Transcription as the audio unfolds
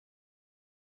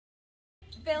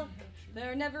Filk,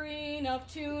 there are never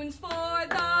enough tunes for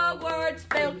the words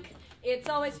Filk. It's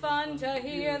always fun to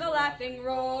hear the laughing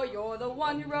roar. You're the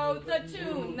one who wrote the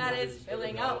tune that is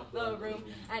filling up the room,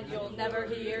 and you'll never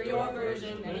hear your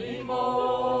version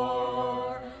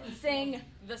anymore. Sing,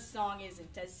 the song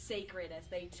isn't as sacred as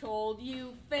they told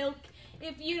you, Filk.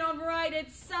 If you don't write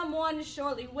it, someone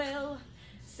surely will.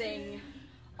 Sing,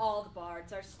 all the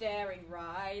bards are staring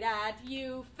right at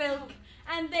you, Filk,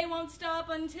 and they won't stop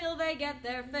until they get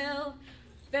their fill.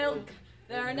 Filk,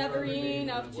 there are never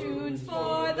enough tunes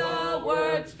for the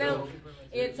words Filk.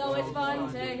 It's always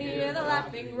fun to hear the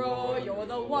laughing roar. You're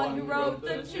the one who wrote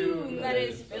the tune that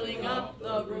is filling up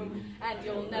the room, and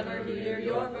you'll never hear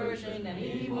your version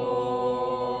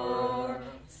anymore.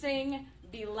 Sing,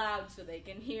 be loud so they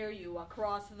can hear you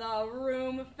across the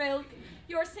room, Filk.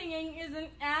 Your singing isn't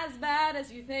as bad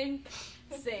as you think.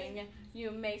 Sing,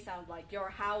 you may sound like you're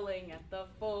howling at the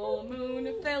full moon,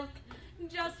 Filk.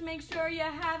 Just make sure you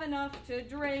have enough to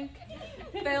drink.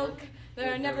 Filk,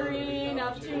 there are never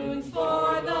enough tunes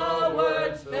for the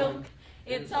words Filk.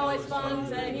 It's always fun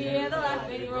to hear the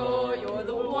laughing roar. You're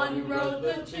the one who wrote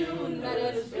the tune that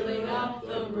is filling up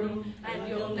the room, and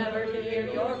you'll never hear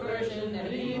your version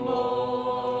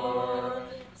anymore.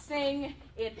 Sing,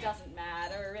 it doesn't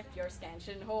matter if your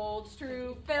stanchion holds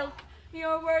true, Filk.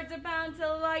 Your words are bound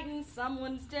to lighten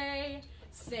someone's day.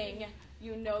 Sing,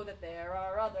 you know that there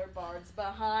are other bards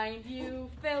behind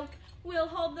you, Filk. We'll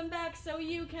hold them back so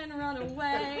you can run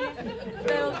away.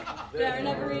 Filk, there are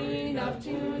never enough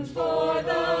tunes for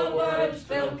the words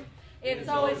Filk. It's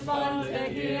always fun to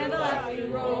hear the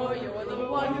laughing roar. You're the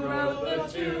one who wrote the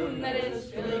tune that is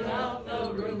filling up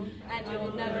the room, and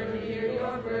you'll never hear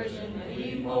your version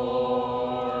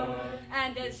anymore.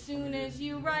 And as soon as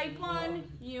you write one,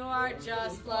 you are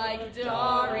just like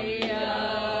Dorian,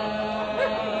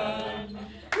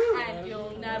 and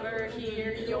you'll never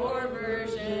hear your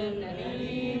version